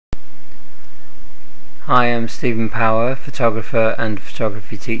Hi, I'm Stephen Power, photographer and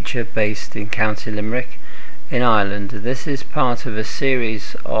photography teacher based in County Limerick in Ireland. This is part of a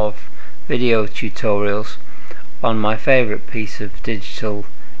series of video tutorials on my favourite piece of digital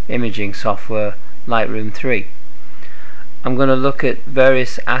imaging software, Lightroom 3. I'm going to look at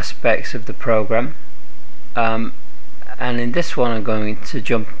various aspects of the program, and in this one I'm going to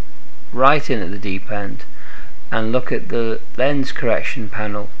jump right in at the deep end and look at the lens correction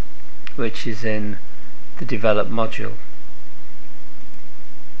panel, which is in the develop module.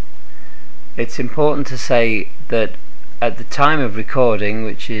 It's important to say that at the time of recording,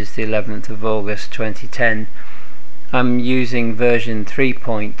 which is the 11th of August 2010, I'm using version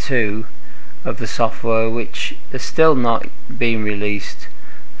 3.2 of the software, which is still not being released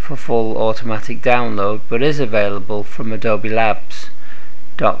for full automatic download, but is available from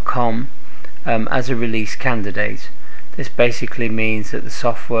adobelabs.com as a release candidate. This basically means that the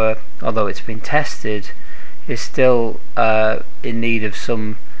software, although it's been tested, is still in need of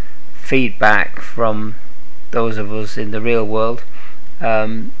some feedback from those of us in the real world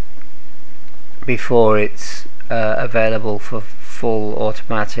before it's available for full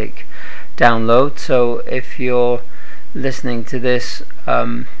automatic download. So if you're listening to this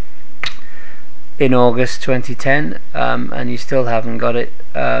in August 2010 and you still haven't got it,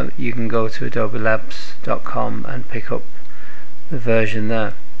 you can go to adobelabs.com and pick up the version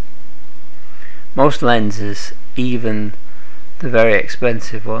there. Most lenses, even the very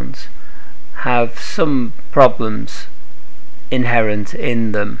expensive ones, have some problems inherent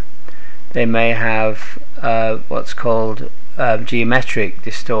in them. They may have what's called geometric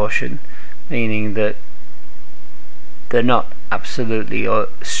distortion, meaning that they're not absolutely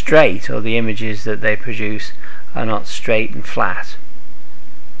straight, or the images that they produce are not straight and flat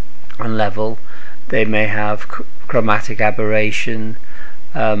and level. They may have chromatic aberration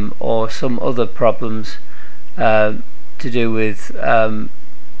or some other problems to do with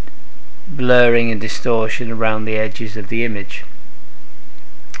blurring and distortion around the edges of the image.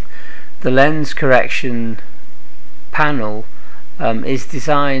 The lens correction panel is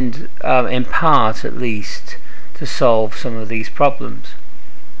designed, in part at least, to solve some of these problems,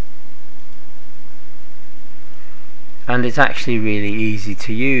 and it's actually really easy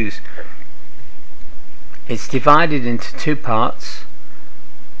to use. It's divided into two parts: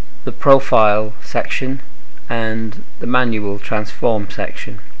 the profile section and the manual transform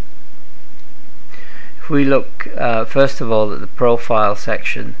section. If we look first of all at the profile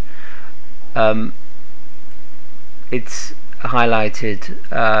section, it's highlighted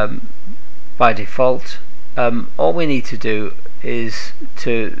by default. All we need to do is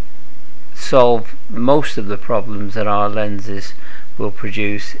to solve most of the problems that our lenses will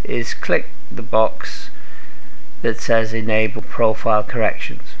produce is click the box that says enable profile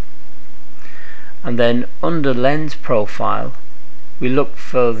corrections, and then under lens profile we look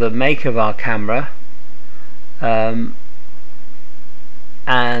for the make of our camera and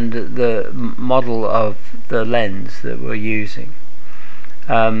the model of the lens that we're using.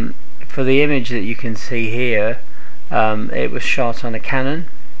 For the image that you can see here, it was shot on a Canon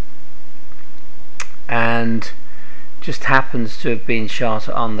and just happens to have been shot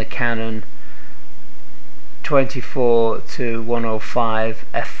on the Canon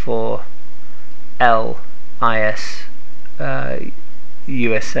 24-105 f4L IS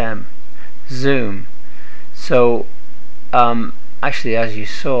USM zoom. So actually, as you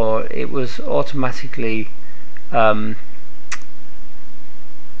saw, it was automatically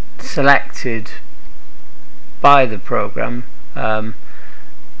selected by the program,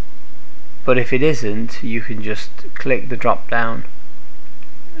 but if it isn't, you can just click the drop down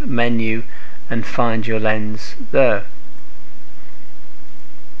menu and find your lens there.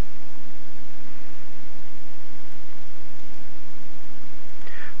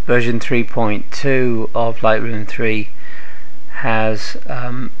 Version 3.2 of Lightroom 3 has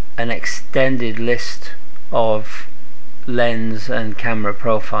an extended list of lens and camera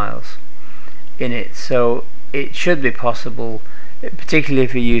profiles in it, so it should be possible, particularly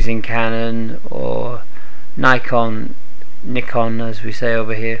if you're using Canon or Nikon as we say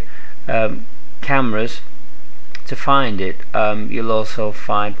over here, cameras, to find it. You'll also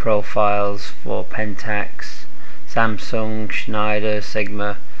find profiles for Pentax, Samsung, Schneider,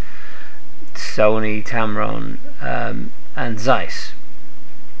 Sigma, Sony, Tamron, and Zeiss.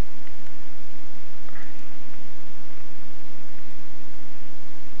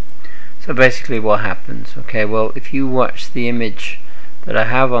 So basically what happens, okay, well, if you watch the image that I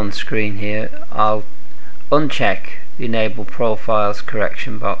have on screen here, I'll uncheck the enable profiles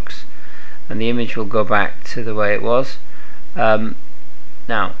correction box and the image will go back to the way it was. Now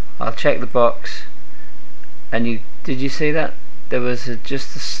I'll check the box and did you see that? There was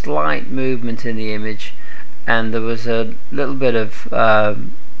just a slight movement in the image, and there was a little bit of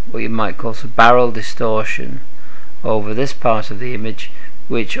what you might call some barrel distortion over this part of the image,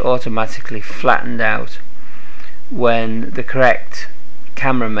 which automatically flattened out when the correct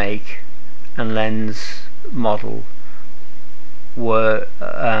camera make and lens model were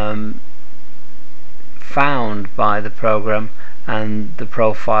found by the program, and the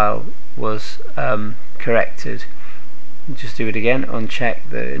profile was corrected. Just do it again, uncheck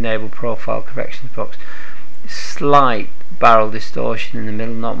the enable profile corrections box. Slight barrel distortion in the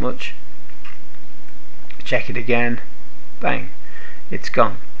middle, not much. Check it again, bang, it's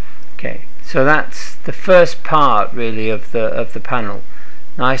gone. Okay, so that's the first part really of the panel.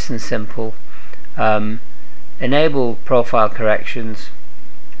 Nice and simple. Enable profile corrections,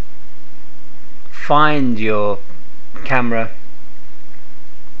 find your camera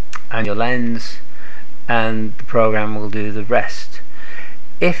and your lens, and the program will do the rest.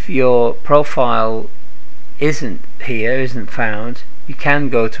 If your profile isn't found, you can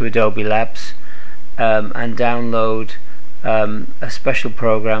go to Adobe Labs and download a special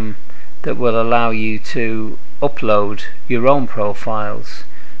program that will allow you to upload your own profiles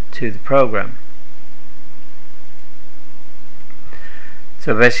to the program.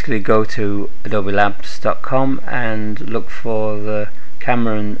 So basically go to adobelabs.com and look for the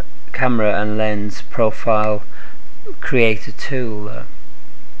camera and lens profile creator tool.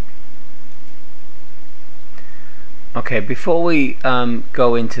 Okay, before we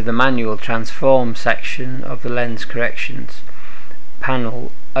go into the manual transform section of the lens corrections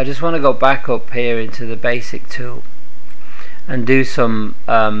panel, I just want to go back up here into the basic tool and do some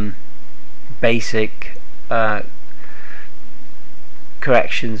basic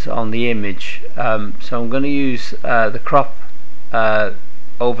corrections on the image. So I'm going to use the crop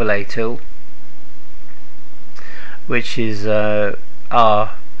overlay tool, which is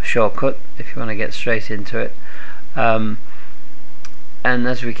our shortcut if you want to get straight into it. And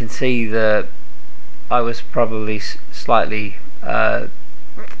as we can see, I was probably slightly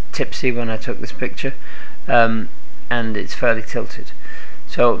tipsy when I took this picture, and it's fairly tilted.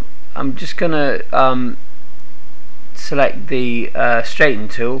 So I'm just going to select the straighten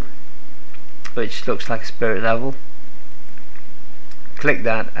tool, which looks like a spirit level. Click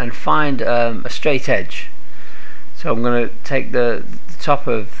that and find a straight edge. So I'm going to take the top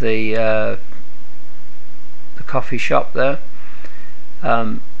of the coffee shop there,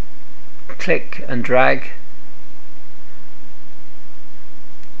 click and drag,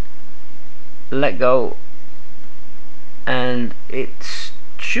 let go, and it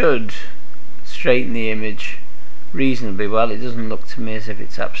should straighten the image reasonably well. It doesn't look to me as if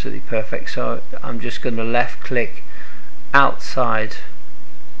it's absolutely perfect, so I'm just going to left click outside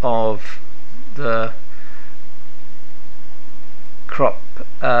of the crop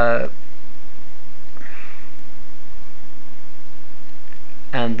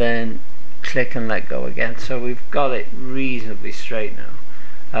and then click and let go again. So we've got it reasonably straight now.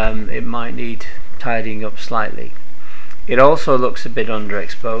 It might need tidying up slightly. It also looks a bit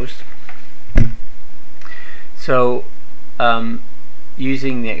underexposed. So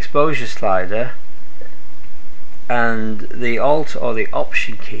using the exposure slider and the Alt or the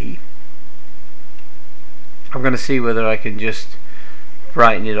Option key, I'm going to see whether I can just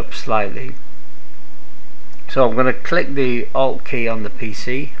brighten it up slightly. So I'm going to click the Alt key on the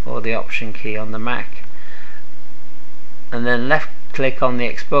PC or the Option key on the Mac, and then left click on the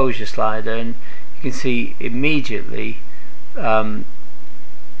exposure slider, and you can see immediately the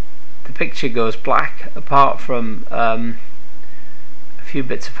picture goes black, apart from a few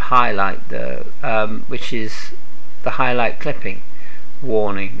bits of highlight there, which is the highlight clipping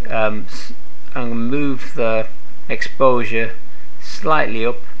warning. I'm going to move the exposure slightly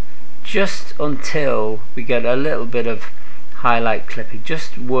up just until we get a little bit of highlight clipping.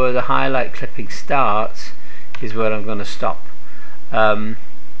 Just where the highlight clipping starts is where I'm going to stop. And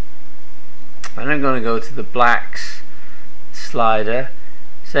I'm going to go to the blacks slider.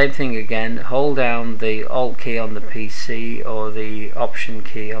 Same thing again, hold down the Alt key on the PC or the Option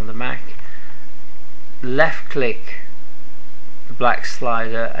key on the Mac, left click the black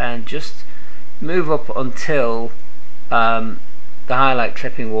slider and just move up until the highlight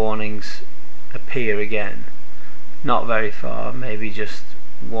clipping warnings appear again. Not very far, maybe just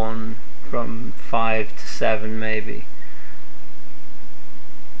one from 5 to 7 maybe.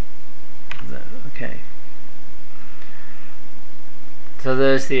 There, okay. So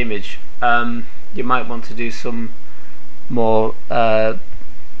there's the image. You might want to do some more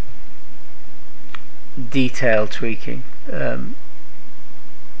detail tweaking.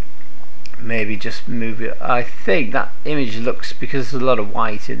 maybe just move it. I think that image looks, because there's a lot of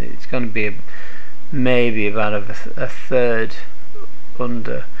white in it, it's going to be maybe about a third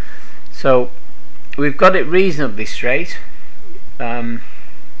under. So we've got it reasonably straight. I'll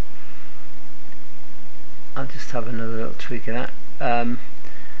just have another little tweak of that.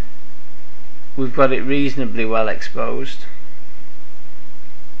 We've got it reasonably well exposed,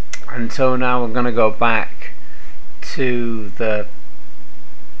 and so now we're going to go back to the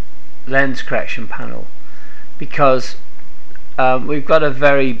lens correction panel, because we've got a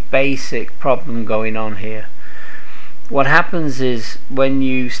very basic problem going on here. What happens is when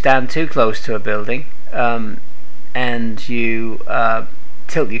you stand too close to a building and you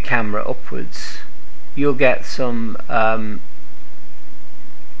tilt your camera upwards, you'll get some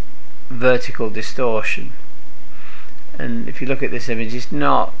vertical distortion. And if you look at this image, it's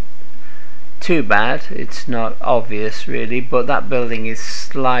not too bad, it's not obvious really, but that building is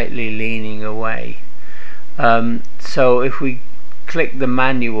slightly leaning away. So if we click the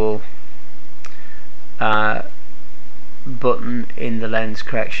manual button in the lens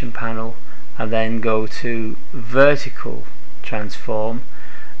correction panel and then go to vertical transform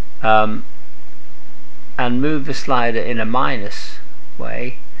and move the slider in a minus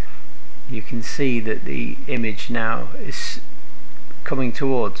way, you can see that the image now is coming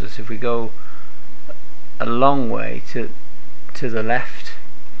towards us. If we go a long way to the left,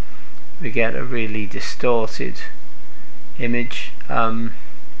 we get a really distorted image. It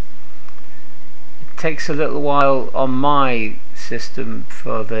takes a little while on my system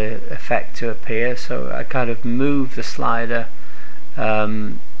for the effect to appear, so I kind of move the slider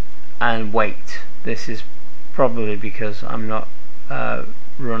and wait. This is probably because I'm not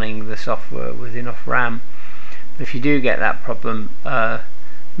running the software with enough RAM. If you do get that problem,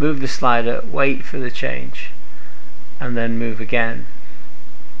 move the slider, wait for the change, and then move again.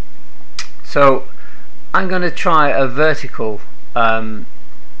 So I'm going to try a vertical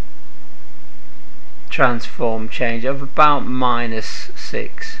transform change of about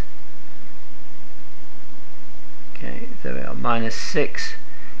 -6. Okay, there we are, -6.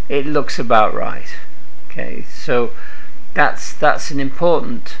 It looks about right. Okay, so that's an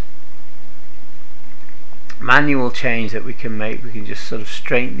important manual change that we can make. We can just sort of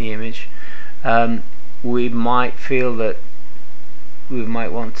straighten the image. We might feel that we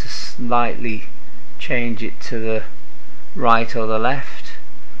might want to slightly change it to the right or the left.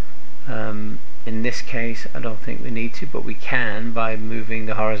 In this case I don't think we need to, but we can by moving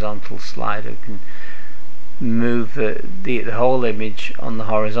the horizontal slider. We can move the whole image on the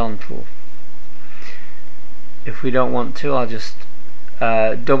horizontal. If we don't want to, I'll just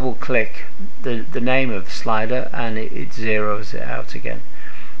double click the name of the slider and it zeroes it out again.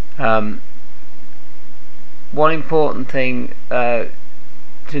 One important thing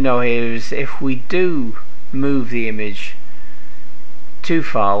to know here is if we do move the image too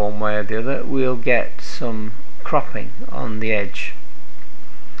far one way or the other, we'll get some cropping on the edge.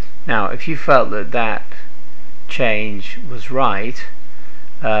 Now if you felt that change was right,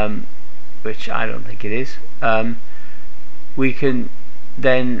 which I don't think it is, we can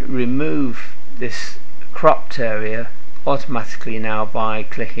then remove this cropped area automatically now by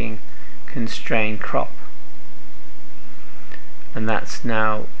clicking constrain crop, and that's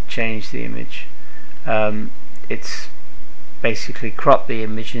now changed the image. It's basically cropped the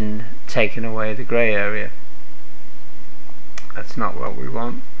image and taken away the grey area. That's not what we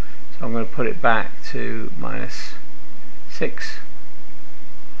want, so I'm going to put it back to -6.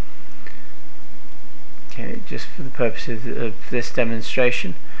 Okay, just for the purposes of this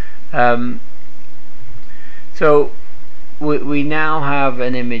demonstration. So we now have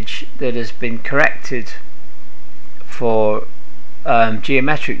an image that has been corrected for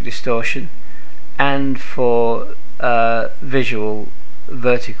geometric distortion and for visual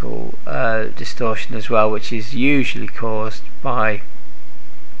vertical distortion as well, which is usually caused by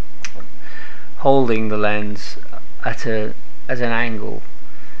holding the lens at an angle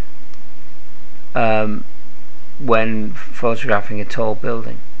when photographing a tall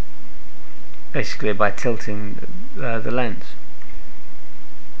building, basically by tilting the lens.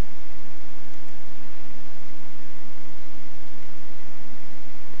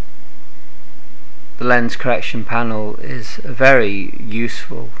 The lens correction panel is a very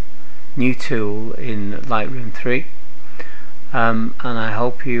useful new tool in Lightroom 3, and I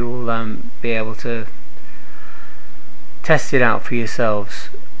hope you will be able to test it out for yourselves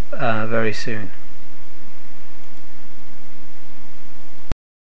very soon.